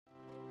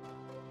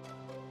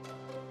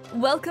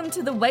Welcome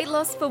to the Weight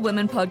Loss for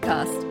Women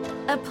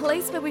podcast, a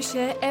place where we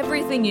share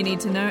everything you need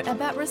to know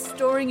about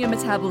restoring your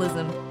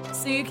metabolism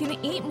so you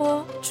can eat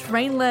more,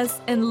 train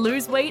less, and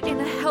lose weight in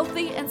a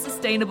healthy and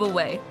sustainable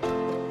way.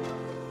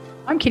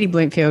 I'm Kitty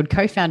Bloomfield,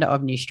 co-founder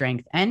of New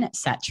Strength and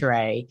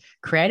Saturé,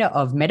 creator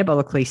of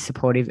metabolically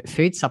supportive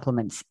food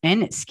supplements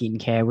and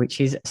skincare, which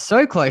is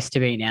so close to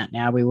being out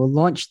now. We will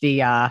launch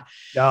the...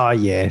 Oh,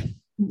 yeah.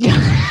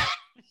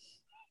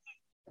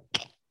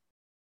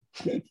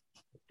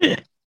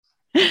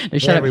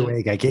 Every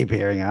week I keep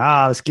hearing,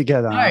 let's get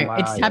going. No,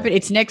 it's happened.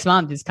 It's next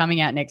month. It's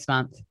coming out next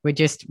month. We're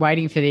just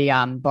waiting for the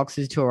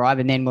boxes to arrive,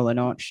 and then we'll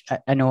launch.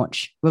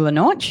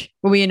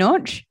 Will we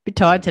launch? Bit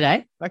tired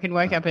today. I can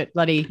wake up at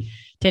bloody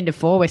 10 to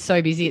 4. We're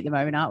so busy at the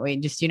moment, aren't we?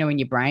 And just, when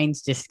your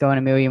brain's just going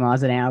a million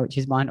miles an hour, which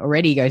is mine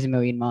already goes a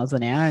million miles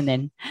an hour, and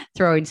then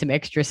throw in some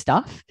extra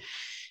stuff.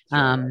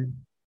 God,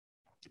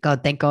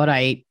 thank God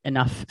I eat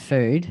enough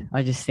food.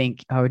 I just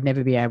think I would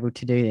never be able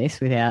to do this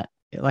without,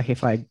 like,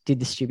 if I did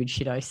the stupid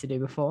shit I used to do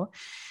before.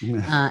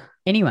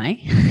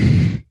 Anyway,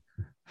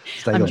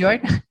 I'm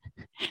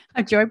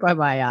joined by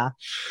my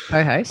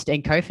co-host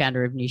and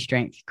co-founder of New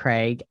Strength,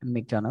 Craig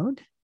McDonald.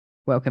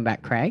 Welcome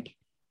back, Craig.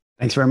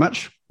 Thanks very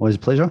much. Always a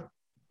pleasure.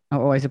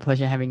 Always a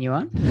pleasure having you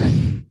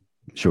on.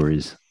 Sure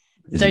is.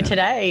 So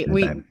today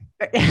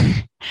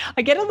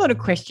I get a lot of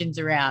questions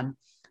around,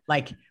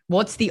 like,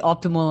 what's the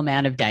optimal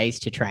amount of days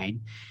to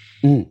train?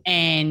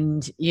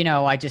 And,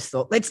 I just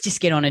thought, let's just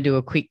get on and do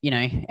a quick,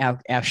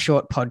 our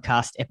short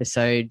podcast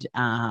episode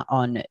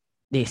on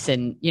this.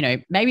 And,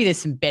 maybe there's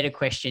some better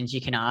questions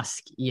you can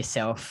ask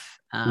yourself.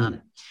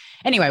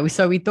 Anyway,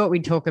 so we thought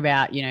we'd talk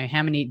about,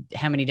 how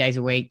many days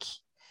a week,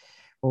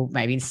 or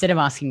maybe instead of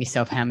asking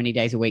yourself how many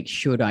days a week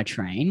should I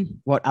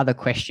train, what other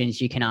questions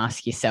you can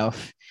ask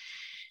yourself.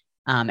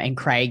 And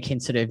Craig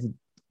can sort of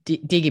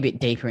dig a bit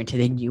deeper into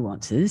the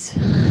nuances.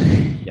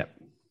 Yep.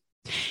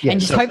 Yeah, and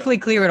just hopefully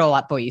clear it all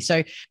up for you.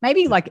 So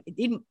maybe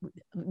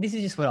this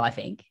is just what I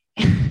think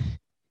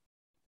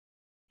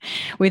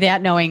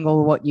without knowing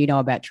all what you know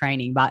about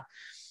training. But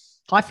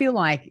I feel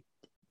like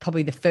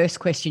probably the first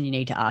question you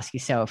need to ask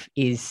yourself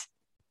is,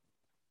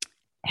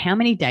 how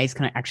many days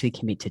can I actually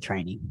commit to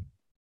training?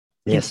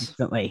 Yes.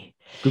 Consistently?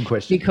 Good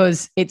question.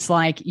 Because it's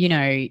like,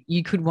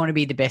 you could want to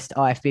be the best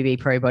IFBB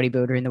pro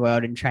bodybuilder in the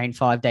world and train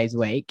 5 days a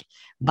week.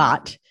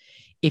 But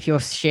if your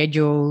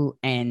schedule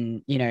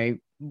and,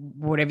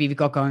 whatever you've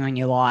got going on in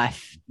your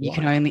life, you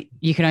can only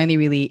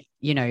really,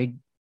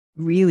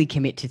 really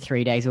commit to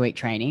 3 days a week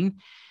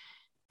training,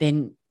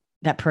 then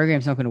that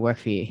program's not going to work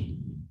for you.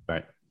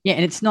 Right. Yeah.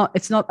 And it's not,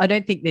 I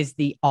don't think there's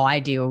the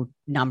ideal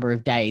number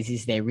of days,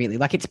 is there really?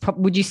 Like,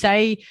 would you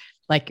say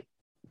like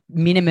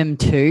minimum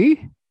 2,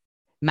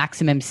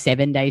 maximum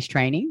 7 days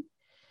training?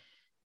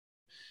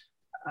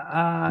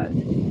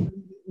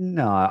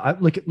 No,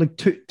 look,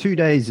 2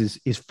 days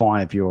is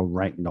fine if you're a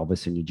rank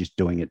novice and you're just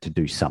doing it to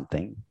do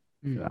something.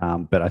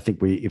 But I think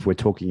if we're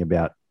talking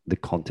about the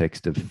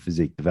context of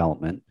physique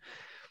development,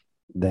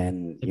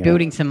 then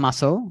building some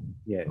muscle,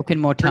 looking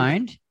more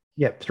toned.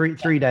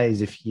 Three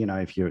days if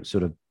you're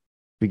sort of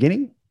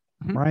beginning,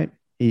 right?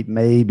 It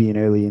may be an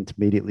early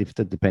intermediate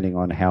lifter, depending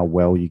on how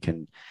well you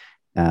can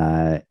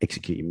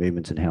execute your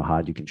movements and how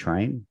hard you can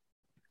train.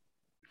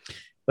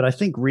 But I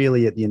think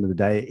really at the end of the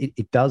day,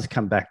 it does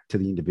come back to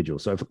the individual.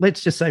 So let's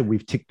just say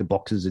we've ticked the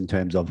boxes in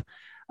terms of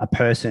a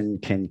person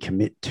can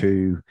commit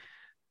to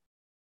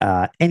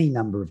any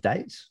number of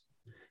days,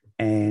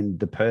 and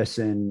the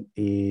person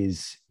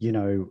is,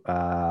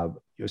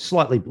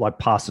 slightly like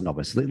past a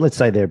novice. Let's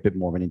say they're a bit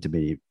more of an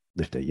intermediate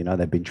lifter.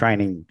 They've been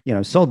training,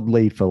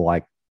 solidly for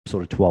like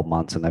sort of 12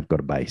 months, and they've got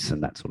a base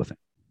and that sort of thing.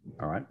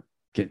 All right.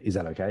 Is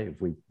that okay if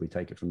we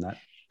take it from that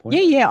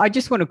point? Yeah. I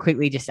just want to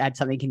quickly just add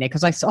something in there,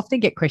 because I often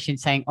get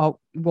questions saying,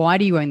 why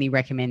do you only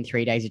recommend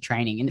 3 days of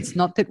training? And it's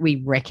not that we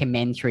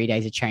recommend 3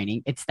 days of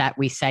training. It's that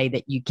we say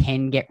that you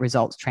can get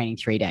results training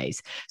 3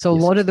 days. So a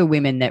lot of the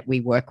women that we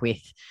work with,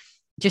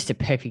 just a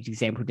perfect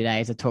example today,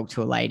 as I talked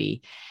to a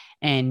lady,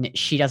 and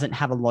she doesn't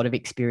have a lot of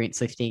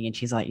experience lifting. And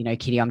she's like,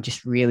 Kitty, I'm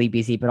just really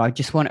busy, but I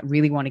just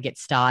really want to get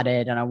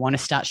started, and I want to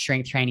start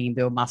strength training and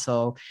build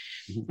muscle.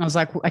 I was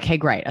like, okay,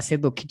 great. I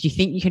said, look, do you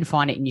think you can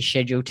find it in your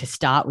schedule to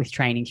start with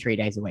training 3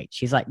 days a week?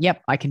 She's like,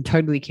 yep, I can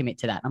totally commit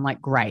to that. I'm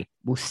like, great.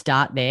 We'll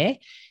start there.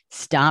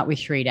 Start with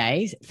 3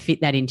 days,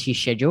 fit that into your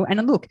schedule.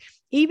 And look,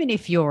 even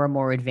if you're a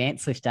more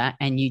advanced lifter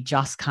and you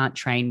just can't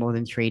train more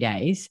than 3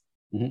 days,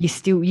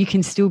 you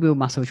can still build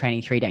muscle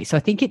training 3 days. So I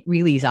think it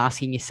really is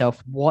asking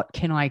yourself, what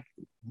can I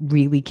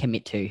really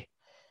commit to?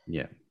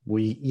 Yeah.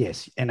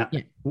 Yes. And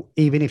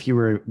even if if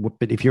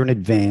you're an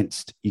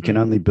advanced, you can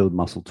only build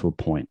muscle to a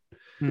point,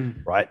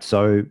 right?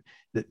 So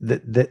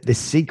the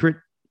secret,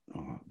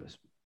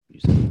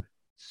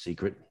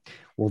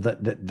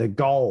 the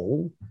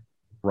goal,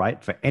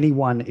 right, for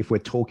anyone, if we're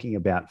talking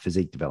about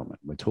physique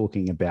development, we're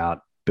talking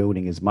about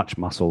building as much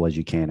muscle as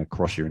you can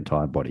across your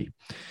entire body.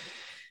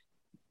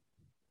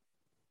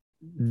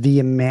 The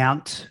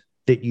amount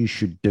that you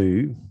should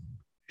do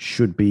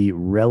should be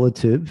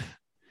relative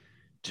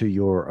to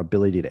your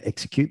ability to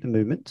execute the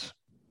movements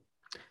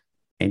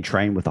and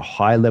train with a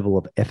high level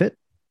of effort.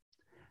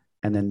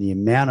 And then the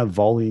amount of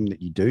volume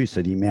that you do,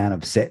 so the amount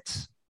of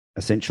sets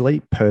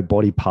essentially per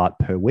body part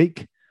per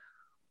week,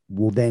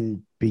 will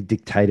then be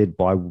dictated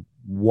by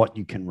what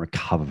you can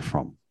recover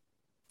from.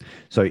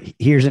 So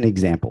here's an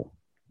example.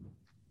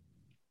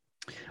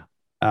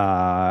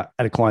 At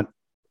a client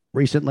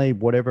recently,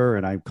 whatever,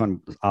 and I'm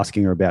kind of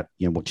asking her about,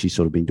 what she's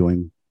sort of been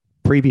doing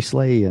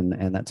previously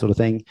and that sort of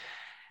thing.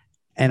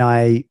 And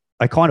I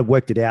kind of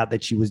worked it out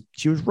that she was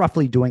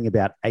roughly doing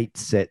about 8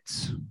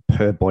 sets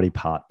per body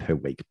part per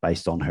week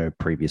based on her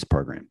previous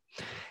program.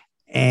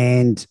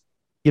 And,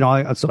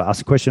 I sort of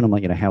asked a question. I'm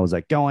like, how was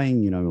that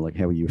going? Like,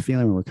 how were you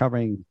feeling and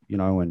recovering,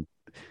 and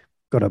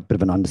got a bit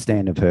of an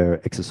understanding of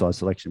her exercise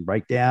selection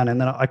breakdown. And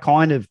then I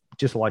kind of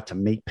just like to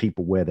meet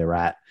people where they're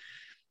at,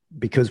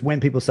 because when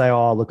people say,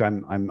 oh, look,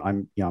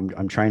 I'm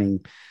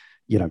training,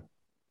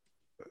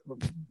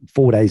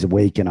 4 days a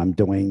week and I'm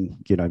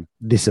doing,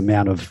 this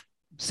amount of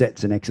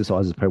sets and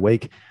exercises per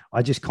week,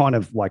 I just kind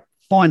of like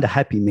find a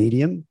happy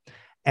medium.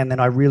 And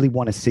then I really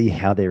want to see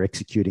how they're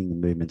executing the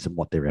movements and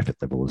what their effort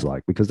level is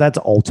like, because that's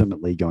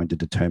ultimately going to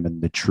determine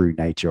the true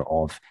nature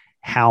of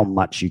how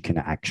much you can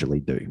actually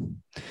do.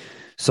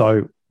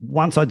 So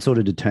once I'd sort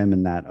of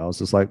determined that, I was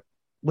just like,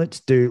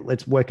 let's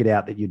work it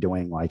out that you're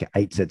doing like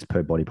 8 sets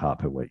per body part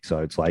per week. So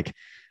it's like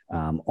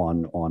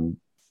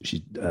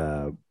she's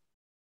like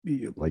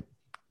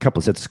a couple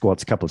of sets of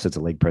squats, a couple of sets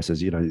of leg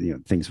presses,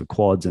 things for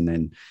quads, and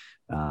then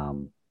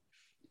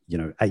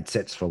 8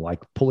 sets for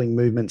like pulling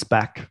movements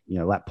back,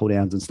 lat pull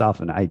downs and stuff,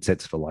 and 8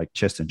 sets for like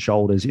chest and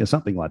shoulders,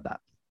 something like that.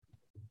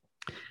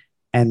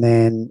 And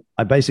then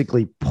I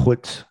basically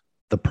put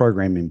the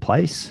program in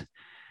place.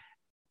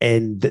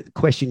 And the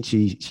question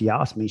she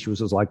asked me, she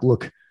was like,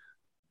 look,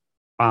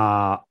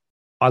 I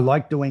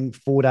like doing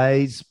 4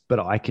 days, but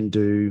I can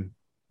do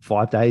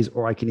 5 days,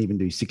 or I can even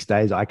do 6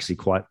 days. I actually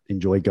quite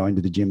enjoy going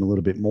to the gym a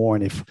little bit more.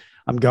 And if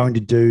I'm going to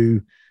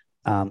do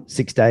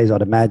 6 days,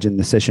 I'd imagine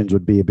the sessions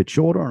would be a bit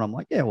shorter. And I'm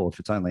like, yeah, well, if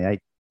it's only 8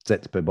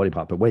 sets per body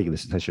part per week, the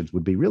sessions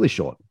would be really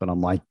short. But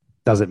I'm like,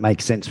 does it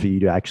make sense for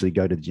you to actually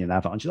go to the gym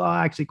after? And she's like,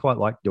 I actually quite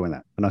like doing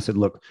that. And I said,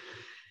 look,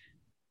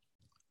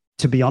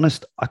 to be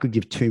honest, I could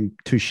give two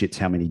shits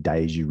how many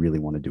days you really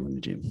want to do in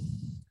the gym.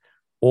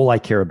 All I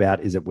care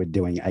about is that we're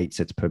doing 8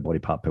 sets per body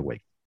part per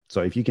week.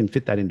 So if you can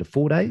fit that into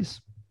 4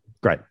 days,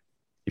 great.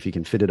 If you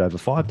can fit it over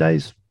 5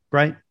 days,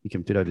 great. You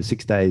can fit over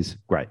 6 days,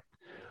 great.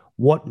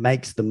 What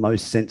makes the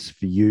most sense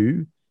for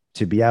you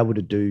to be able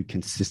to do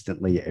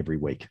consistently every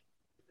week?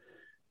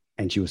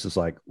 And she was just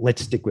like,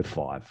 let's stick with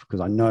 5,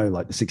 because I know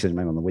like the 6 days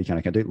maybe on the weekend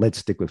I can do. Let's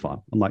stick with 5.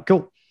 I'm like,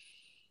 cool.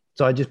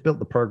 So I just built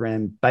the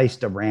program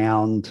based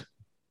around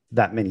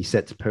that many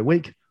sets per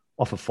week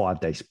off a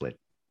 5-day split.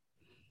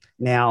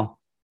 Now,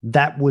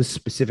 that was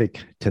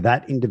specific to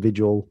that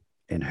individual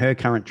and her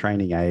current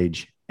training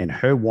age and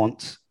her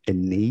wants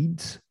and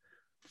needs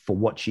for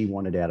what she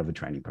wanted out of a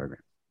training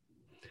program.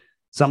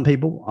 Some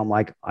people, I'm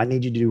like, I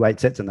need you to do 8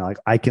 sets. And they're like,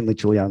 I can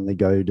literally only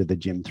go to the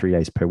gym 3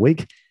 days per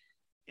week.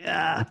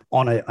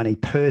 On a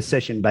per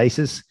session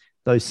basis,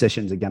 those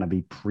sessions are going to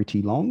be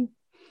pretty long.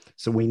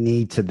 So we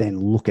need to then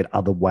look at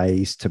other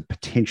ways to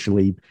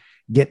potentially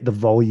get the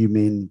volume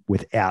in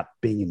without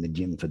being in the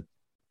gym for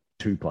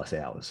 2+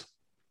 hours.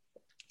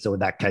 So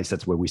in that case,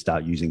 that's where we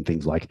start using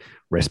things like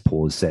rest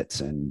pause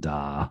sets and,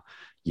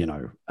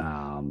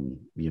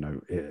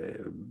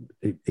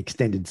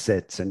 extended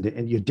sets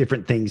and your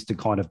different things to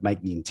kind of make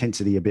the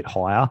intensity a bit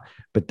higher,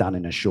 but done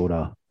in a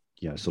shorter,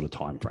 sort of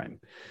time frame.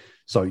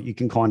 So you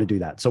can kind of do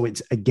that. So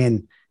it's,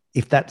 again,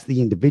 if that's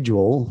the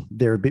individual,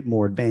 they're a bit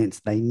more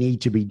advanced. They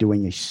need to be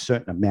doing a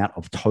certain amount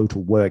of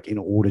total work in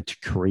order to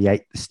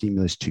create the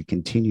stimulus to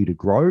continue to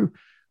grow,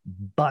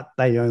 but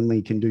they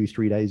only can do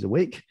 3 days a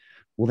week.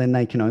 Well, then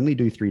they can only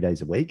do 3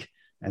 days a week.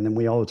 And then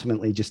we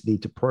ultimately just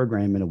need to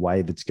program in a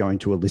way that's going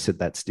to elicit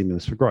that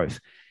stimulus for growth.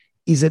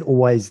 Is it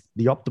always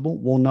the optimal?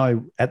 Well,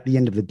 no. At the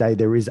end of the day,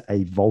 there is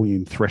a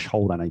volume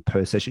threshold on a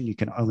per session. You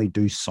can only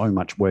do so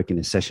much work in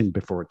a session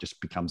before it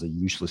just becomes a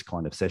useless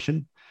kind of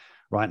session,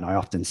 right? And I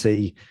often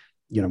see,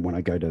 when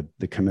I go to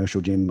the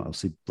commercial gym, I'll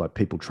see like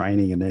people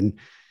training and then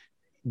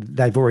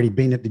they've already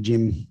been at the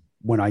gym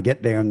when I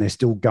get there and they're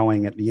still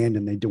going at the end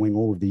and they're doing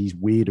all of these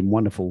weird and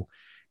wonderful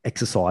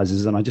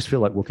exercises. And I just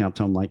feel like walking up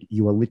to them like,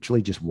 you are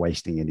literally just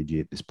wasting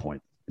energy at this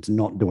point. It's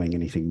not doing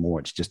anything more.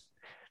 It's just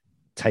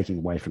taking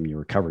away from your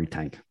recovery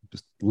tank.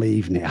 Just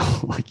leave now.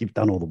 Like you've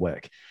done all the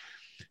work.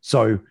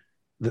 So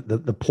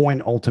the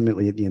point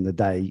ultimately at the end of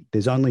the day,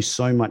 there's only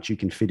so much you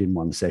can fit in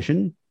one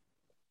session.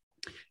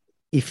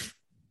 If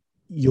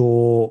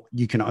you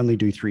can only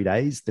do 3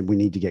 days, then we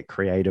need to get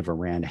creative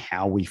around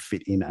how we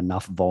fit in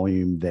enough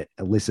volume that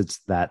elicits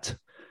that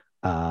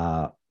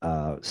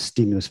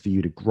stimulus for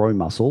you to grow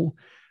muscle,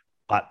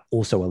 but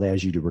also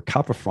allows you to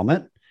recover from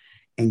it.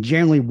 And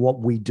generally what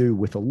we do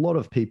with a lot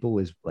of people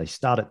is they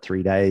start at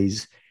 3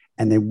 days.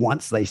 And then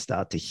once they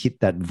start to hit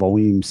that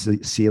volume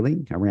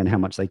ceiling around how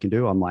much they can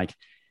do, I'm like,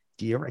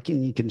 do you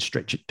reckon you can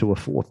stretch it to a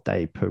 4th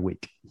day per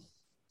week?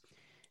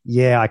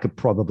 Yeah, I could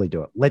probably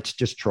do it. Let's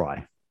just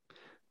try.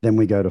 Then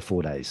we go to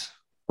 4 days,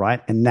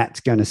 right? And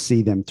that's going to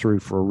see them through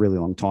for a really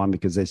long time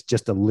because there's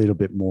just a little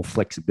bit more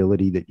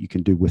flexibility that you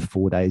can do with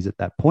 4 days at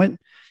that point.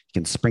 You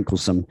can sprinkle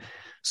some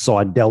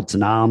side delts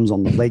and arms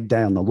on the leg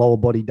day, on the lower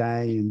body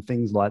day, and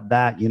things like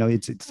that. You know,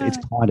 it's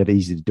kind of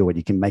easy to do it.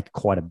 You can make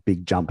quite a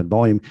big jump in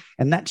volume,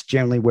 and that's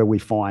generally where we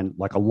find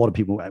like a lot of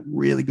people have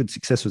really good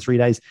success with 3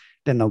 days.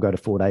 Then they'll go to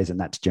 4 days, and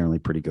that's generally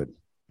pretty good,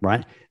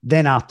 right?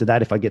 Then after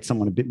that, if I get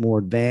someone a bit more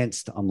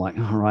advanced, I'm like,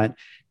 all right,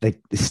 they're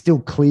still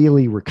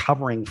clearly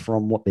recovering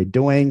from what they're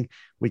doing.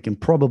 We can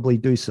probably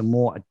do some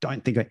more. I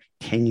don't think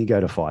can you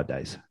go to 5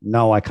 days?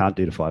 No, I can't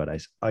do to 5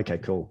 days. Okay,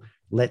 cool.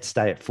 Let's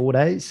stay at 4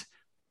 days.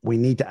 We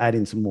need to add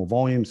in some more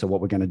volume. So what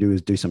we're going to do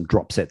is do some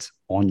drop sets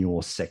on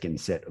your second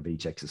set of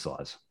each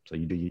exercise. So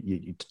you do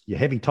your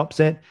heavy top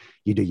set,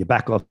 you do your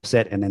back off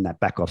set, and then that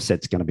back off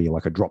set's going to be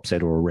like a drop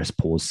set or a rest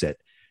pause set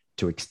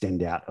to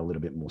extend out a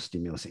little bit more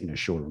stimulus in a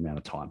shorter amount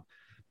of time.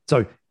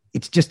 So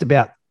it's just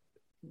about,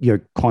 you know,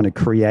 kind of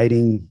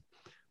creating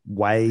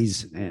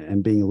ways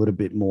and being a little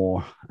bit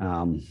more,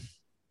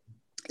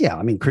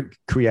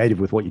 creative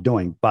with what you're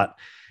doing. But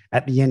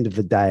at the end of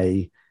the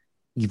day,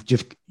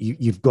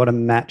 you've got to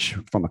match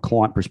from a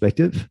client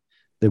perspective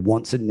their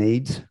wants and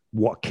needs.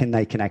 What can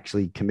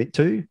actually commit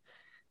to?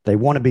 They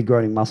want to be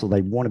growing muscle.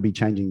 They want to be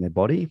changing their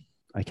body.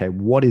 Okay,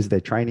 what is their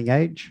training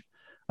age?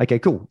 Okay,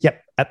 cool.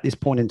 Yep. At this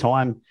point in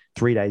time,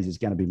 3 days is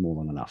going to be more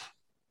than enough,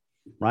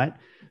 right?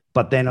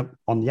 But then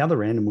on the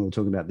other end, and we were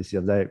talking about this the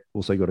other day,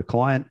 also got a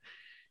client.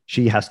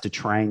 She has to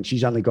train.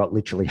 She's only got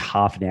literally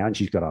half an hour, and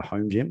she's got a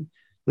home gym.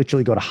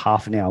 Literally got a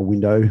half an hour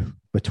window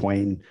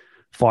between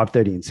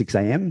 5:30 and 6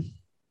 a.m.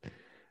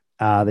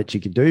 That she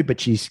could do, but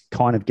she's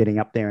kind of getting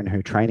up there in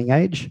her training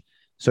age.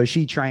 So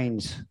she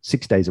trains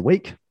 6 days a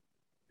week,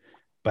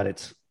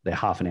 but they're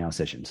half an hour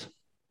sessions.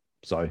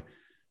 So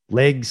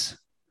legs,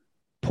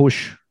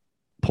 push,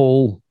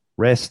 pull,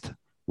 rest,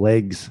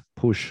 legs,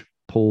 push,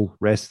 pull,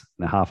 rest,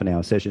 and half an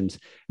hour sessions.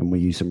 And we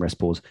use some rest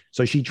pause.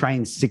 So she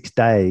trains 6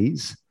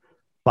 days,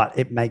 but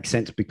it makes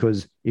sense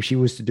because if she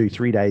was to do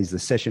 3 days, the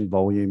session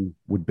volume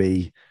would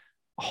be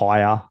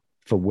higher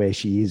for where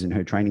she is in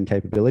her training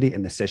capability,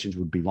 and the sessions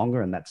would be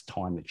longer, and that's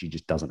time that she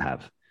just doesn't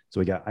have. So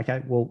we go,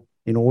 okay, well,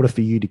 in order for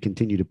you to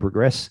continue to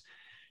progress,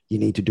 you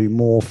need to do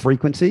more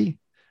frequency,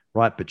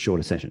 right? But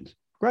shorter sessions.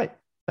 Great.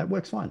 That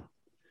works fine.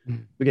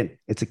 Again,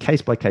 it's a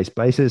case-by-case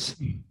basis.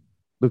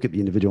 Look at the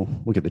individual,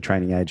 look at the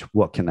training age.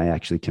 What can they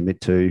actually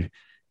commit to?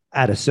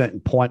 At a certain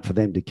point for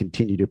them to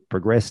continue to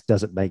progress,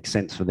 does it make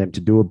sense for them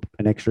to do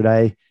an extra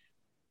day?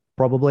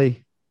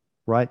 Probably.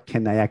 Right?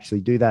 Can they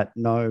actually do that?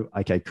 No.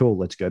 Okay, cool.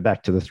 Let's go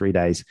back to the 3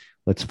 days.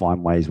 Let's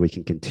find ways we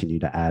can continue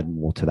to add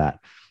more to that.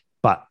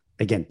 But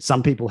again,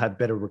 some people have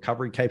better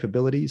recovery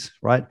capabilities,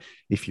 right?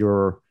 If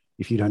you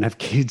don't have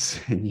kids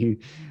and you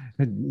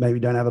maybe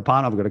don't have a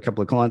partner, I've got a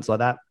couple of clients like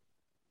that.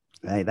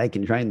 They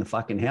can train the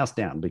fucking house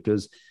down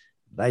because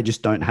they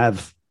just don't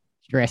have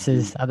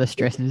other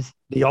stresses,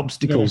 the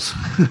obstacles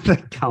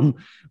that come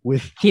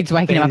with kids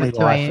waking up at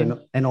 2 a.m.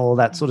 and all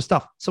that sort of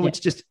stuff. So it's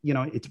just, you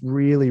know, it's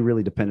really,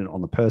 really dependent on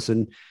the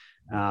person.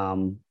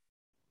 And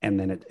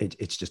then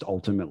it's just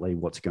ultimately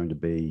what's going to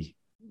be,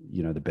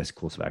 you know, the best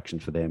course of action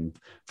for them,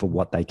 for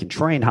what they can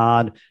train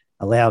hard,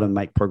 allow them to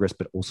make progress,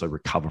 but also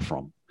recover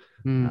from.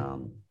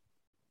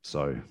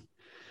 So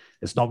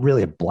it's not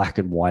really a black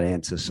and white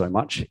answer so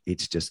much.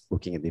 It's just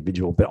looking at the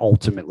individual, but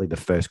ultimately the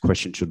first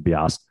question should be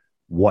asked,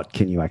 what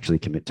can you actually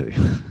commit to?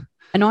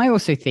 And I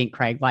also think,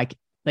 Craig, like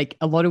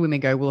a lot of women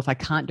go, well, if I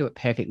can't do it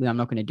perfectly, I'm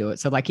not going to do it.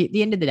 So like at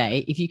the end of the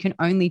day, if you can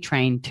only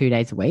train 2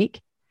 days a week,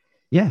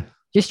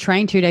 just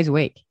train 2 days a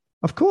week.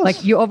 Of course.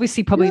 Like you're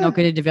obviously probably not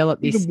going to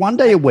develop this. Even 1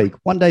 day a week.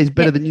 1 day is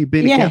better than you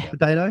being a couch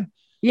potato.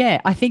 Yeah.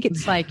 I think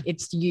it's like,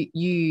 it's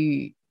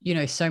you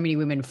know, so many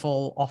women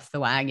fall off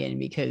the wagon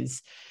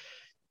because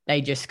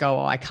they just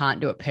go, oh, I can't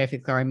do it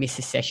perfectly or I miss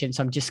a session.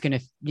 So I'm just going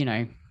to, you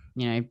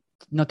know,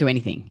 not do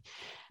anything.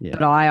 Yeah.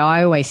 But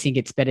I always think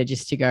it's better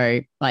just to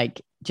go,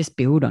 like, just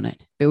build on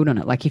it.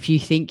 Like if you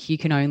think you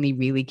can only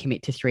really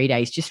commit to 3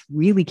 days, just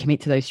really commit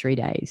to those 3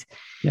 days.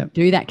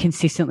 Do that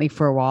consistently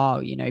for a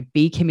while, you know,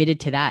 be committed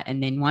to that.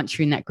 And then once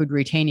you're in that good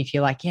routine, if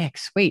you're like, yeah,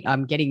 sweet,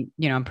 I'm getting,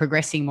 you know, I'm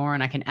progressing more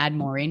and I can add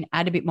more in,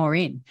 add a bit more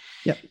in.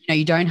 You know,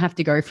 you don't have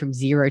to go from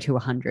 0 to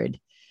 100.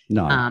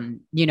 No.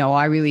 You know,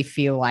 I really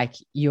feel like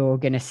you're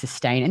going to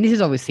sustain, and this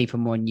is obviously for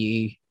more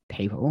new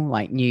people,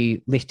 like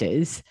new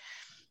lifters.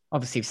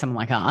 Obviously, if someone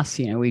like us,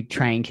 you know, we've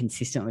trained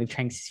consistently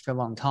for a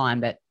long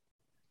time, but,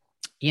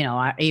 you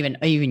know,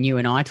 even you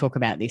and I talk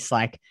about this,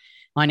 like,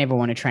 I never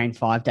want to train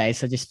 5 days.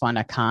 So I just find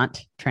I can't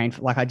train,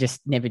 I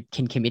just never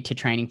can commit to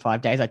training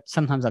 5 days.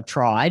 Sometimes I've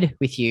tried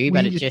with you,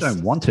 but you just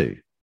don't want to,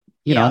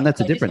 you know, and that's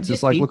the difference.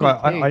 It's like,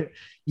 look,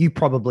 you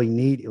probably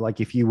need,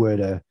 like, if you were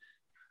to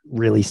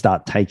really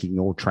start taking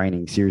your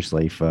training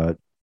seriously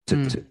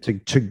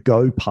to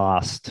go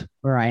past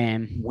where I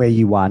am, where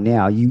you are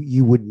now,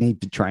 you would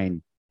need to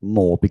train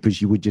more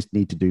because you would just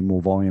need to do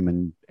more volume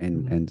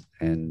and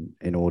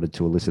in order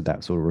to elicit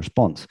that sort of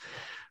response.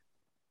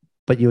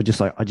 But you're just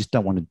like, I just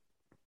don't want to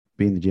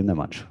be in the gym that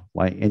much.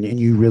 Like, and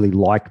you really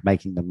like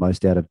making the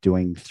most out of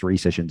doing 3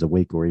 sessions a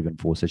week or even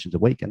 4 sessions a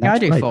week. And that's I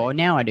do great. 4.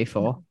 Now I do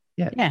 4.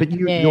 Yeah. But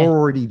you're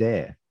already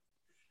there.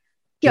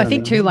 Yeah, I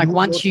think too, like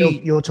once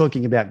you're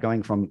talking about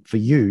going from, for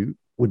you,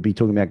 would be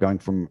talking about going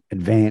from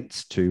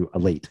advanced to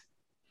elite,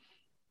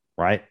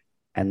 right?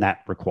 And that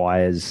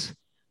requires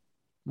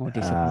more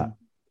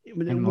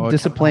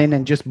discipline.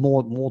 And just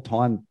more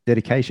time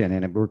dedication,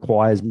 and it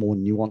requires more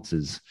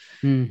nuances,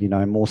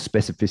 more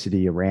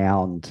specificity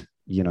around,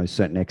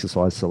 certain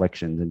exercise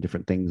selections and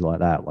different things like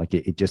that. Like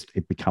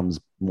it becomes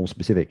more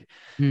specific.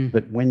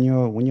 But when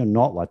you're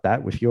not like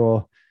that, if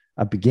you're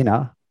a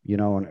beginner,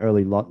 an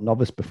early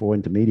novice before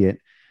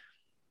intermediate,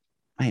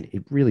 man,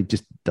 it really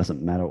just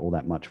doesn't matter all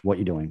that much what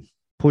you're doing.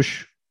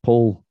 Push,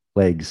 pull,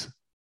 legs,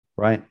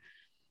 right?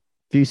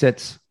 Few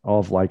sets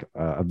of like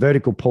a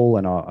vertical pull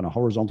and a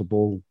horizontal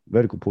pull,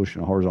 vertical push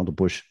and a horizontal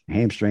push,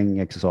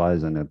 hamstring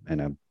exercise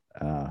and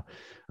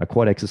a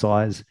quad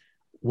exercise.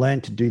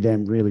 Learn to do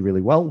them really,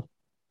 really well.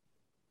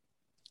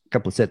 A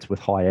couple of sets with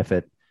high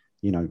effort,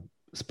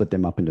 split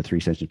them up into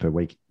 3 sessions per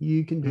week.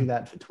 You can do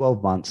that for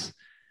 12 months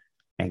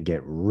and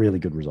get really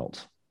good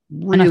results.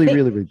 Really,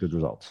 really, really good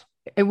results.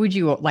 Would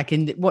you like,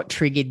 and what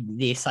triggered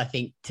this, I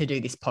think, to do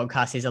this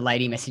podcast is a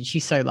lady message.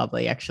 She's so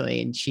lovely,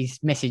 actually. And she's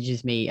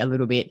messages me a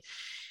little bit,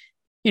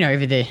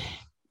 over the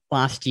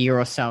last year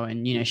or so.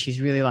 And, she's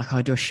really like,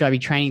 oh, should I be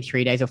training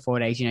 3 days or 4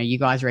 days? You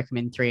guys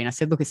recommend 3. And I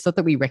said, look, it's not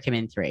that we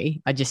recommend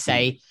 3. I just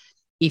say,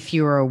 if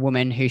you're a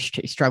woman who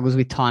struggles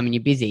with time and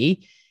you're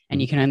busy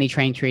and you can only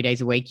train 3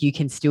 days a week, you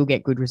can still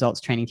get good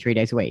results training 3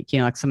 days a week.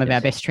 Like some of our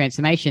best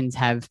transformations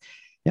have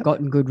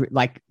gotten good.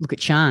 Like look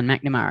at Sian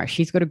McNamara.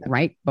 She's got a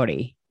great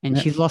body. And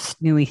she's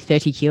lost nearly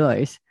 30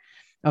 kilos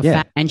of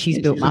fat, and she's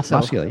built muscle.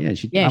 Muscular. Yeah,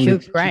 she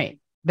looks great.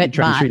 But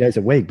trains 3 days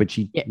a week, but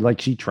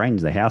she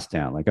trains the house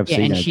down. Like I've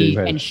seen her do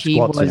her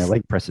squats and her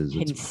leg presses.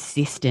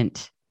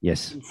 Consistent.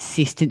 Yes,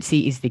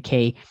 consistency is the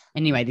key.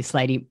 Anyway, this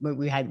lady,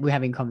 we're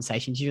having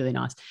conversations. She's really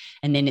nice.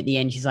 And then at the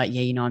end, she's like,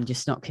 "Yeah, I'm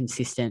just not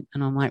consistent."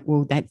 And I'm like,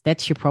 "Well,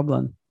 that's your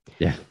problem."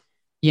 Yeah.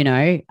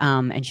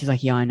 And she's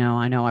like, yeah, I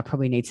know. I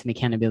probably need some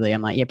accountability.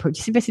 I'm like, yeah,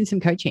 just invest in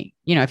some coaching.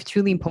 If it's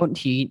really important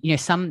to you,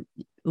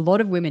 a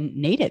lot of women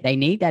need it. They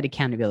need that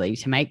accountability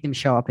to make them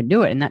show up and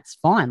do it. And that's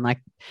fine.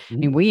 Like,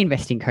 we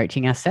invest in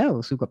coaching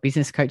ourselves. We've got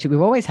business coaches.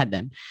 We've always had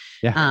them.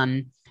 Yeah.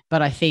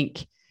 But I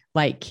think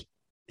like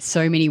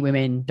so many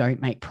women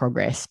don't make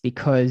progress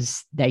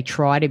because they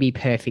try to be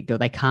perfect or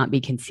they can't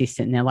be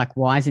consistent. And they're like,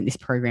 why isn't this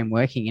program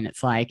working? And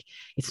it's like,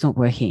 it's not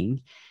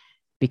working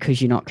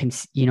because you're not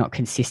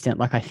consistent.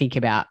 Like I think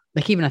about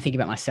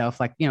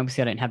myself, like,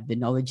 obviously I don't have the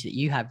knowledge that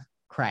you have,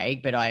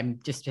 Craig, but I'm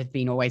just have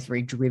been always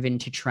very driven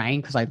to train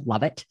because I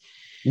love it.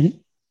 Mm-hmm.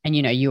 And,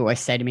 you always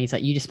say to me, it's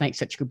like, you just make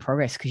such good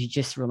progress because you're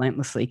just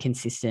relentlessly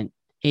consistent.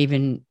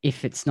 Even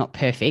if it's not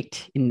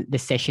perfect in the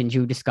sessions,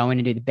 you'll just go in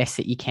and do the best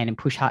that you can and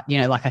push hard.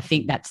 Like, I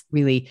think that's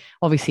really,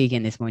 obviously,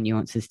 again, there's more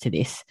nuances to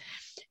this,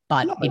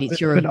 but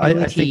it's your ability.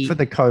 I think for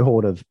the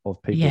cohort of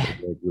people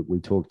that we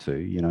talk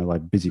to,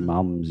 like busy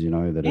mums,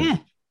 that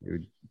have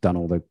done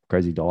all the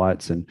crazy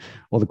diets and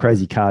all the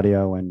crazy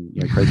cardio and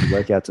crazy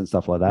workouts and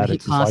stuff like that.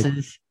 It's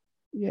classes.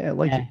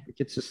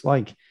 It's just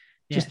like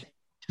just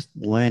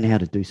learn how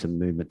to do some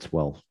movements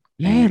well.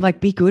 Yeah, like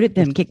be good at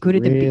them. Get good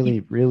at them. Really,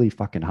 really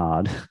fucking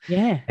hard.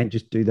 Yeah, and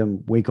just do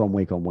them week on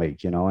week on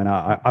week. And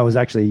I was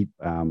actually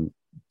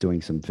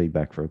doing some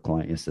feedback for a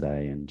client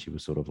yesterday, and she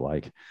was sort of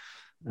like,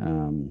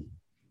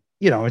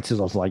 it's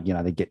just like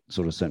they get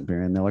sort of certain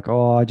period, and they're like,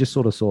 oh, I just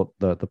sort of thought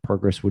the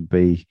progress would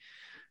be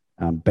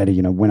better,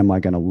 when am I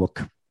going to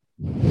look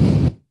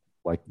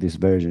like this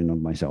version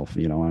of myself,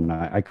 and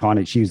I kind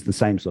of, she's the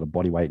same sort of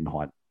body weight and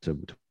height to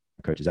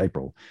coach as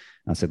April.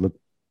 And I said, look,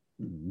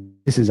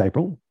 this is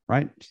April,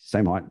 right?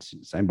 Same height,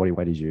 same body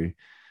weight as you,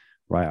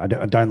 right?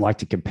 I don't like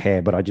to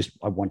compare, but I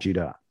want you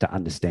to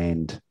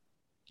understand,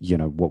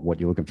 what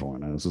you're looking for.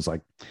 And it was just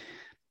like,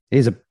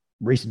 here's a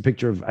recent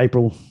picture of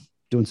April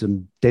doing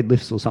some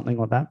deadlifts or something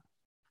like that.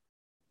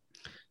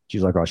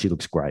 She's like, oh, she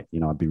looks great.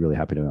 I'd be really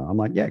happy to. I'm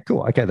like, yeah,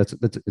 cool. Okay,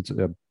 it's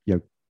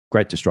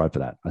great to strive for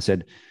that. I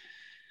said,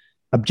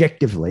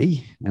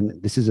 objectively,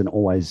 and this isn't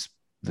always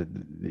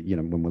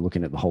when we're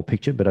looking at the whole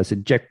picture, but I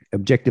said,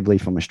 objectively,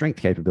 from a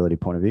strength capability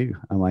point of view,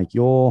 I'm like,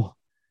 your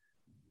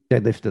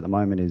deadlift at the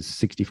moment is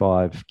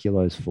 65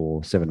 kilos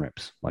for 7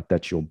 reps. Like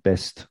that's your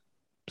best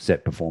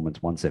set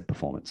performance, 1 set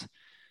performance.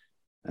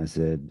 I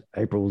said,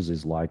 April's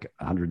is like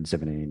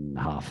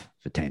 117.5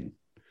 for 10.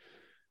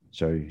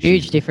 So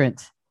huge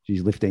difference.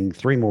 She's lifting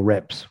 3 more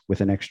reps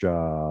with an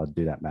extra,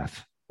 do that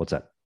math. What's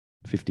that?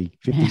 50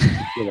 60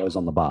 kilos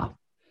on the bar.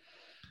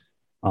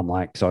 I'm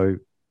like, so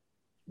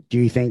do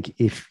you think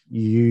if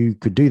you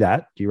could do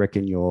that, do you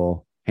reckon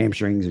your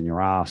hamstrings and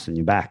your ass and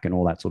your back and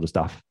all that sort of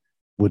stuff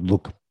would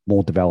look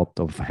more developed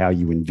of how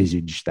you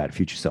envisage that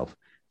future self?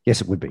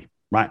 Yes, it would be.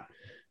 Right.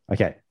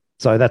 Okay.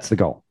 So that's the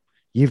goal.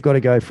 You've got to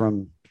go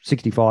from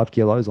 65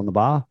 kilos on the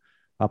bar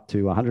up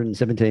to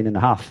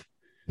 117.5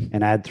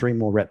 and add 3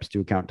 more reps to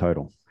your current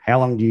total. How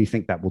long do you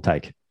think that will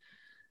take?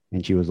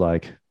 And she was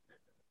like,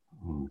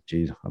 oh,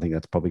 geez, I think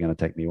that's probably going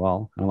to take me a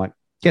while. And I'm like,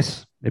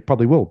 yes, it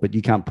probably will, but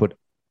you can't put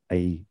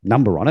a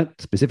number on it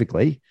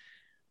specifically,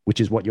 which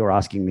is what you're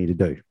asking me to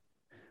do.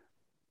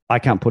 I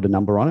can't put a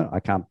number on it. I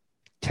can't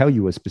tell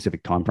you a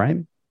specific time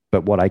frame,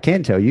 but what I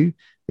can tell you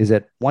is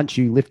that once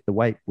you lift the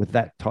weight with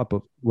that type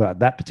of, well,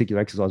 that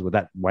particular exercise with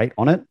that weight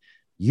on it,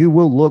 you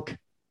will look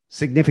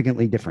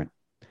significantly different.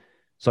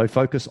 So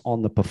focus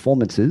on the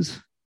performances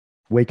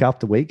week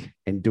after week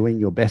and doing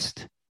your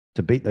best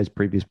to beat those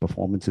previous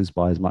performances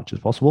by as much as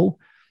possible.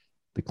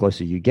 The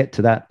closer you get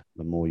to that,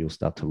 the more you'll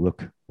start to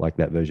look like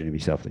that version of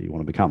yourself that you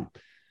want to become.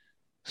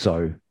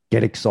 So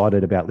get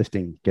excited about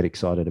lifting, get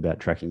excited about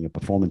tracking your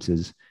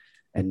performances,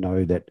 and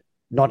know that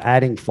not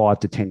adding 5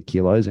 to 10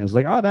 kilos, and it's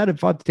like, oh, I've added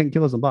 5 to 10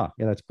 kilos on bar.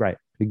 Yeah, that's great.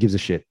 Who gives a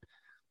shit?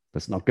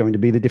 That's not going to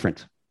be the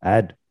difference.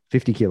 Add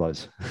 50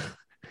 kilos.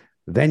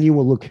 Then you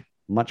will look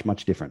much,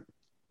 much different.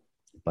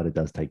 But it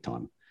does take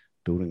time.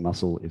 Building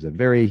muscle is a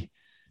very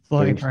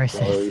slow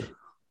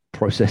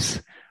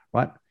process,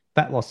 right?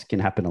 Fat loss can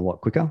happen a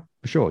lot quicker.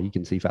 For sure, you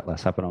can see fat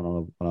loss happen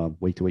on a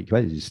week-to-week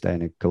basis. You stay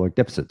in a caloric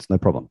deficit, it's no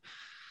problem.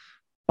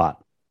 But,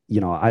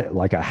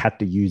 I had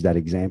to use that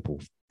example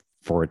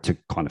for it to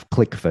kind of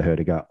click for her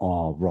to go,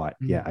 oh, right,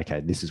 yeah,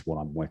 okay, this is what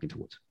I'm working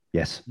towards.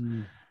 Yes.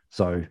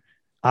 So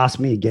ask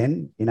me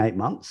again in 8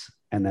 months,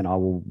 and then I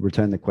will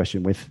return the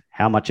question with,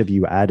 how much have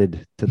you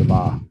added to the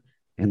bar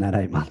in that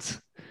 8 months?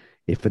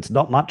 If it's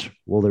not much,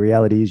 well, the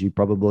reality is you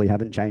probably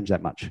haven't changed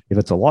that much. If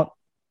it's a lot,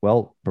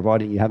 well,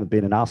 providing you haven't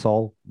been an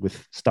asshole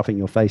with stuffing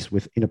your face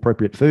with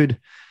inappropriate food,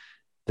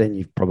 then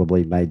you've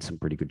probably made some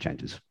pretty good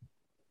changes.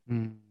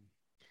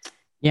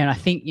 Yeah, and I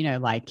think,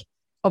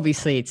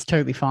 obviously it's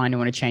totally fine to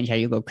want to change how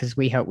you look, because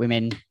we help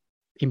women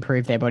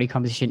improve their body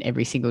composition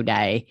every single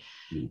day.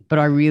 But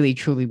I really,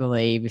 truly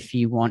believe if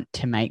you want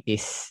to make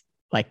this,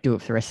 do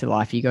it for the rest of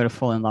life, you got to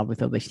fall in love with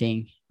the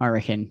lifting, I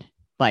reckon.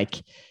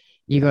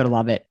 You got to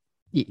love it.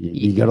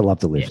 You got to love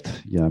the lift.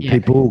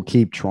 People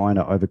keep trying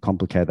to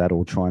overcomplicate that,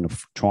 or trying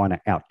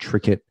to out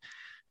trick it,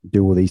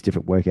 do all these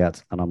different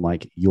workouts. And I'm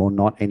like, you're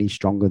not any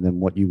stronger than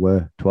what you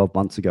were 12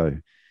 months ago.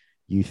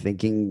 You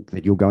thinking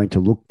that you're going to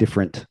look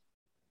different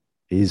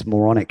is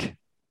moronic.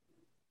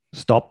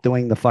 Stop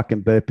doing the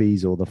fucking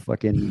burpees or the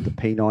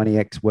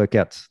P90X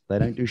workouts. They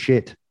don't do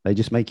shit. They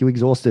just make you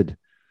exhausted,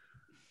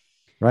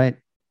 right?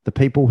 The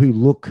people who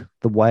look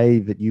the way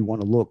that you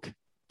want to look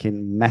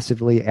can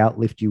massively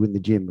outlift you in the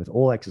gym with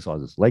all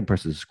exercises: leg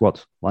presses,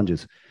 squats,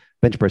 lunges,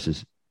 bench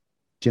presses,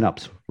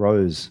 chin-ups,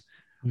 rows,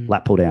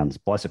 lat pull-downs,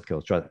 bicep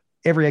curls.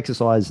 Every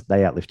exercise, they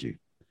outlift you,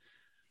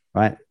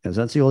 right? Because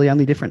that's the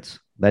only difference.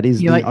 That is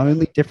the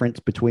only difference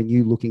between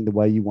you looking the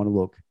way you want to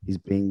look, is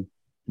being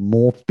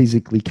more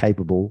physically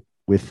capable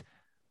with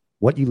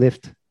what you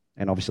lift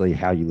and obviously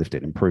how you lift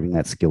it, improving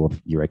that skill of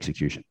your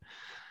execution.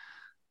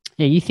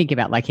 Yeah, you think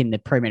about in the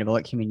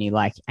pro-metabolic community,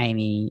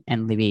 Amy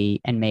and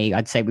Libby and me,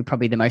 I'd say we're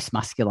probably the most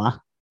muscular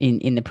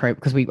in the pro,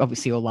 because we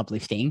obviously all love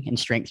lifting and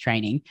strength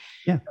training.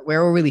 Yeah. But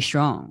we're all really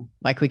strong.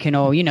 We can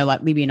all,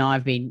 Libby and I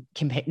have been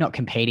not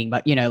competing,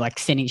 but,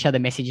 sending each other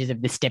messages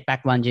of the step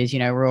back lunges.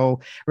 We're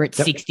at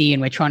 60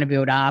 and we're trying to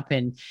build up.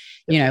 And,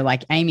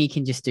 Amy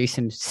can just do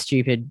some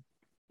stupid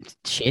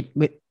shit.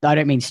 I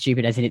don't mean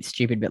stupid as in it's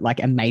stupid,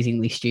 but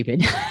amazingly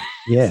stupid.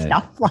 Yeah.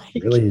 Stuff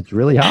really, it's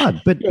really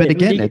hard. But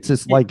again, it's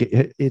just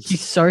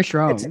she's so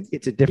strong.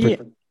 It's a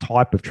different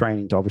type of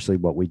training to obviously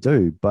what we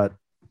do, but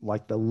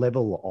the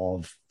level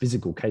of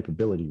physical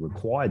capability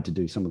required to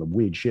do some of the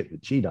weird shit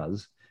that she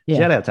does. Yeah.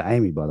 Shout out to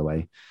Amy, by the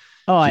way.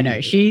 Oh, I know.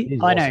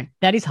 I know.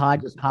 That is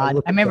hard. I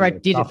remember I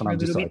did it for a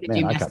little bit, the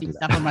gymnastic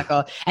stuff. I'm like,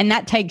 oh, and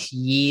that takes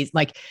years.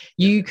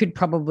 You could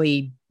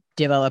probably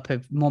develop a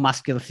more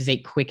muscular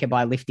physique quicker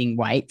by lifting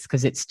weights,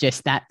 because it's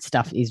just that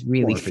stuff is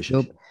really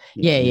efficient.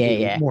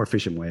 Yeah. More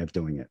efficient way of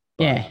doing it.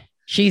 Yeah.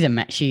 She's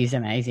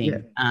amazing.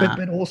 Yeah.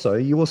 But also,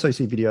 you also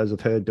see videos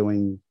of her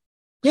doing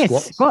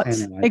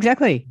squats. And,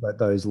 exactly.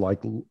 Those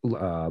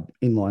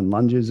inline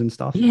lunges and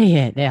stuff.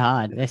 Yeah. They're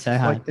hard. They're so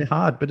hard. They're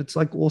hard, but it's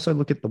also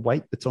look at the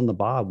weight that's on the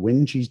bar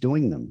when she's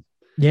doing them.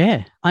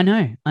 Yeah, I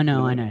know.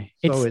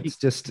 So it's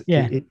just,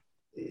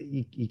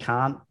 you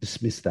can't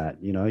dismiss that,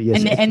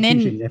 Yes, and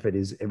then effort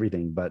is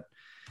everything, but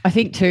I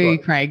think too,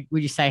 Craig,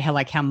 would you say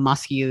how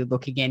muscular you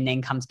look again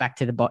then comes back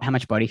to how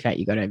much body fat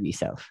you got over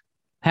yourself?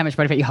 How much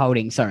body fat you're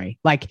holding, sorry.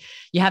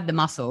 You have the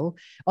muscle,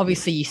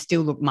 obviously you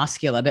still look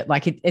muscular, but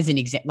as an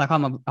example,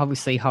 I'm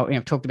obviously,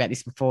 I've talked about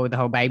this before, the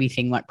whole baby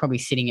thing, probably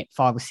sitting at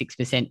 5 or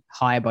 6%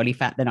 higher body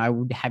fat than I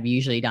would have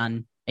usually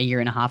done a year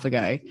and a half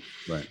ago.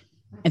 Right.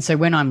 And so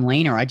when I'm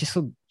leaner, I just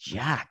look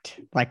jacked,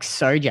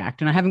 so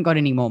jacked, and I haven't got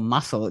any more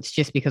muscle. It's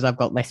just because I've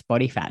got less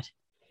body fat.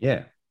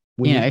 Yeah.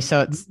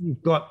 So it's,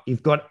 you've got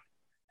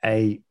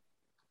a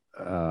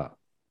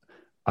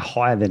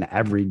higher than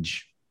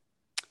average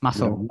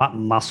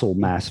muscle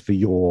mass for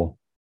your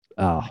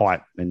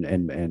height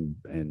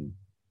and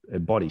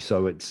body.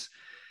 So it's,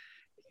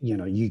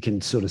 you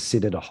can sort of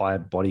sit at a higher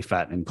body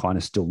fat and kind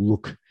of still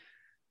look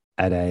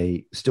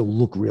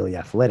really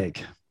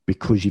athletic,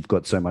 because you've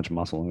got so much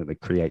muscle and it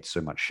creates so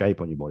much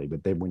shape on your body.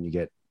 But then when you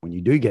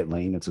do get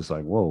lean, it's just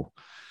whoa.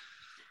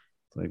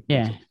 It's like,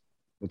 Yeah.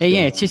 what's Yeah,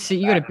 going it's on? just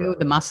you got to build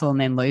the muscle and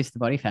then lose the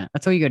body fat.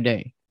 That's all you got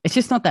to do. It's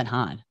just not that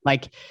hard.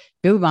 Like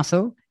build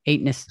muscle,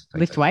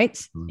 lift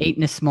weights, eat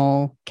in a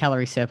small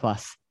calorie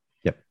surplus.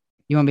 Yep.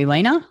 You want to be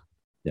leaner?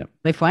 Yep.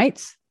 Lift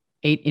weights,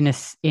 eat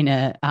in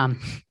a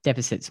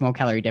deficit, small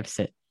calorie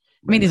deficit.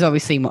 I mean, there's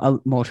obviously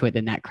more to it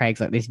than that,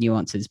 Craig's. Like there's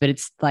nuances, but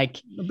it's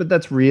like. But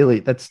that's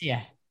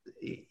yeah.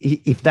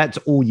 If that's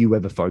all you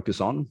ever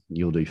focus on,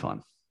 you'll do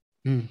fine.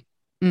 Mm.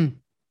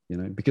 You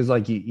know, because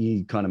like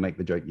you kind of make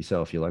the joke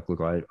yourself. You're like, look,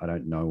 I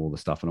don't know all the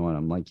stuff. And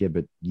I'm like, yeah,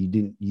 but you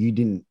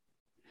didn't,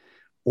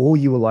 or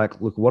you were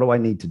like, look, what do I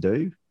need to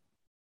do?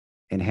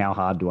 And how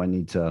hard do I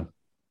need to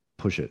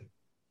push it?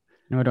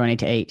 And what do I need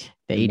to eat?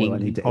 The eating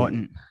is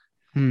important.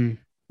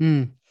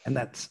 And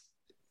that's,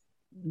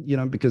 you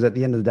know, because at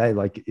the end of the day,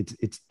 like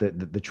it's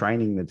the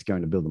training that's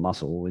going to build the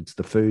muscle. It's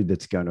the food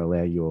that's going to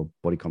allow your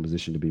body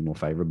composition to be more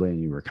favorably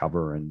and you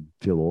recover and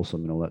feel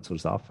awesome and all that sort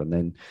of stuff. And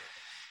then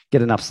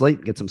get enough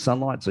sleep, get some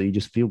sunlight, so you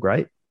just feel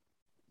great.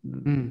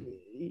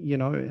 You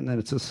know, and then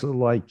it's just sort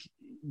of like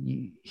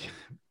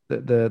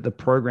the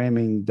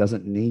programming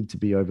doesn't need to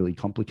be overly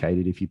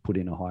complicated if you put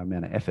in a high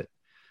amount of effort.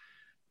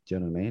 Do you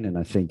know what I mean? And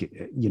I think,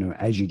 you know,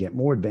 as you get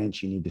more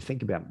advanced, you need to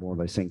think about more of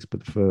those things.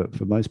 But for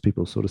most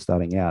people sort of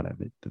starting out, I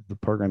mean, the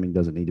programming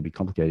doesn't need to be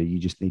complicated. You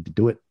just need to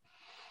do it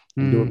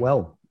and do it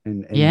well.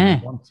 And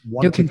once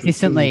do it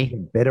consistently,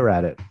 get better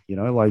at it. You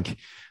know, like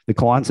the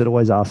clients that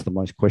always ask the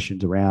most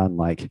questions around,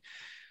 like,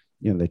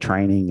 you know, their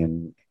training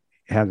and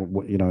how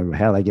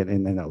they get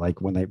in. And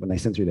like when they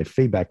send through their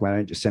feedback, when I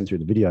don't just send through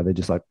the video, they're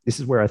just like, this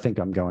is where I think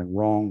I'm going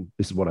wrong.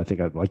 This is what I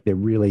think like. They're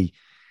really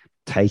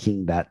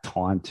taking that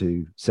time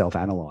to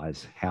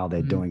self-analyze how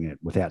they're doing it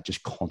without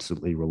just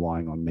constantly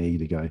relying on me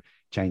to go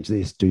change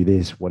this, do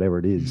this, whatever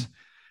it is.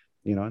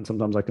 You know, and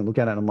sometimes I can look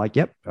at it and I'm like,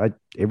 yep,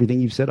 everything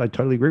you've said, I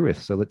totally agree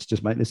with. So let's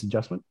just make this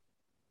adjustment.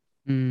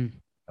 Have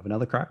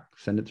another crack,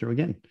 send it through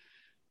again.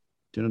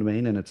 Do you know what I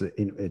mean? And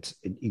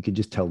you can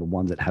just tell the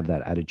ones that have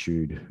that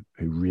attitude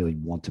who really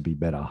want to be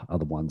better are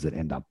the ones that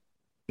end up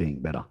being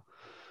better.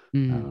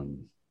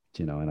 You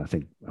know,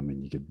 and I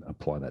mean, you could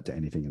apply that to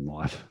anything in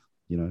life.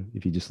 You know,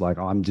 if you're just like,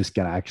 I'm just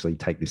going to actually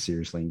take this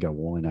seriously and go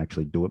all and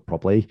actually do it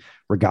properly,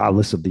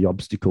 regardless of the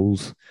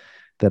obstacles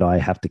that I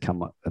have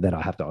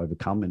to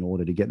overcome in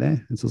order to get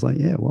there. It's just like,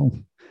 yeah, well,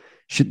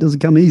 shit doesn't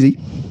come easy.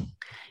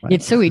 Right?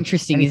 It's so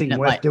interesting. Anything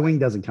isn't it? worth doing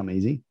doesn't come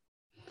easy.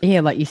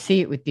 Yeah, like you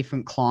see it with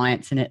different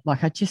clients, and it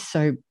like I just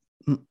so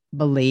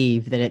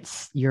believe that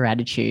it's your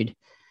attitude,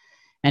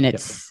 and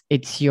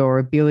it's your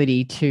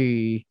ability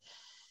to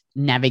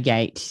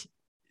navigate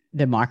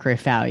the micro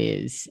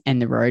failures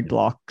and the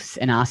roadblocks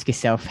and ask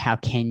yourself, how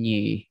can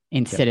you,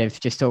 instead of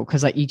just all,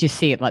 because like you just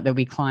see it, like there'll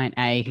be client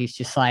A who's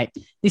just like,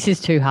 this is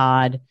too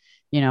hard,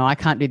 you know, I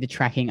can't do the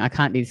tracking, I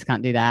can't do this,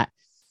 can't do that.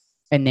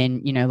 And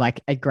then, you know,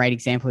 like a great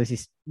example is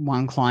this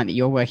one client that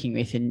you're working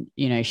with, and,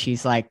 you know,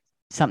 she's like,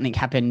 something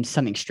happened,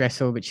 something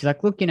stressful, but she's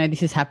like, look, you know, this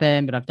has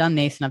happened, but I've done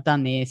this and I've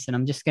done this, and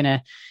I'm just going to,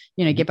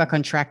 you know, get back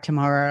on track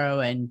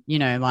tomorrow. And, you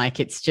know, like,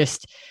 it's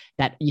just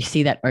that you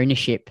see that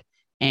ownership.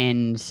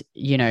 And,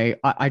 you know,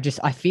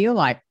 I feel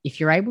like if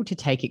you're able to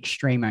take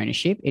extreme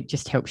ownership, it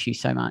just helps you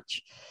so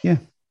much. Yeah.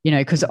 You know,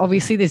 because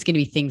obviously there's going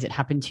to be things that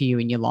happen to you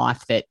in your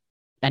life that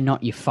are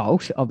not your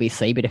fault,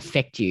 obviously, but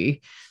affect you.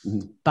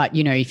 But,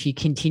 you know, if you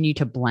continue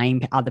to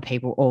blame other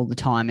people all the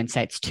time and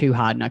say it's too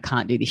hard and I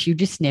can't do this, you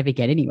just never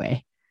get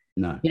anywhere.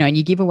 No. You know, and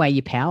you give away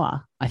your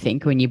power, I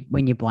think, when you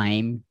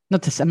blame.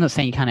 I'm not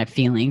saying you can't have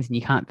feelings and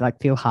you can't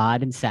like feel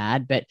hard and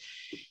sad, but,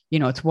 you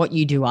know, it's what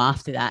you do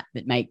after that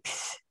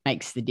makes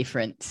the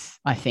difference,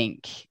 I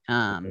think.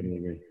 Totally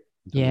agree.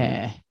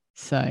 Yeah.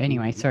 So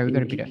anyway, sorry, we've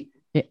got a bit of...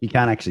 You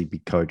can't actually be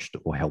coached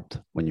or helped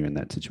when you're in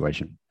that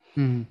situation.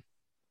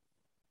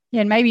 Yeah,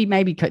 and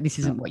maybe this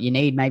isn't what you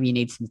need. Maybe you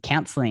need some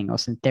counseling or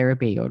some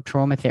therapy or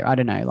trauma therapy. I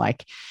don't know.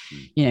 Like,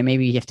 you know,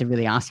 maybe you have to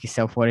really ask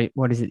yourself what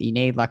is it that you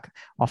need. Like,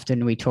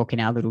 often we talk in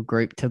our little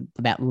group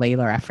about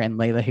Leela, our friend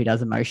Leela, who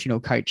does emotional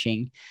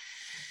coaching.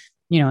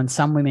 You know, and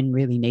some women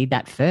really need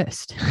that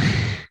first.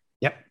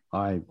 Yep.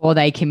 Or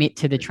they commit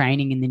to the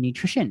training and the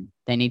nutrition.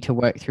 They need to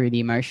work through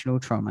the emotional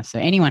trauma. So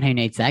anyone who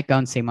needs that, go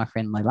and see my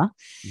friend Leela.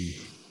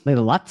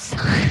 Leela Lutz.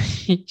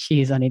 She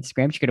is on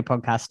Instagram. She's got a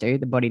podcast too,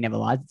 The Body Never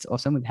Lies. It's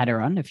awesome. We've had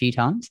her on a few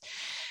times.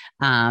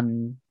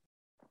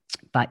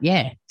 But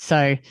yeah,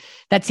 so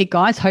that's it,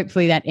 guys.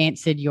 Hopefully that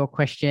answered your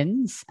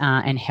questions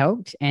and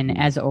helped. And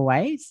as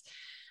always,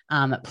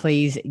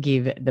 please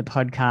give the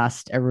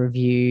podcast a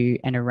review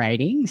and a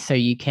rating. So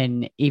you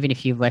can, even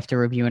if you've left a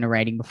review and a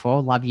rating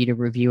before, love you to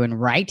review and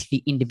rate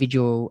the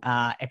individual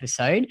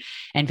episode.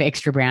 And for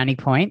extra brownie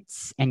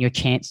points and your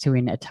chance to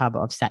win a tub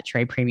of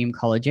Saturé Premium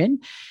Collagen,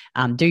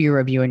 do your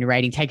review and your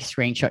rating, take a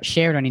screenshot,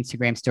 share it on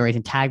Instagram stories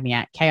and tag me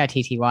at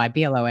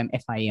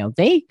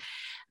KITTYBLOMFIELD.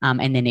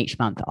 And then each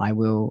month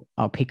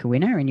I'll pick a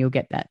winner and you'll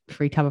get that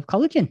free tub of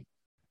collagen.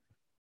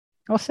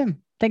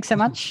 Awesome. Thanks so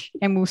much.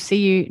 And we'll see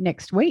you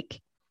next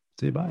week.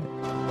 See you. Bye.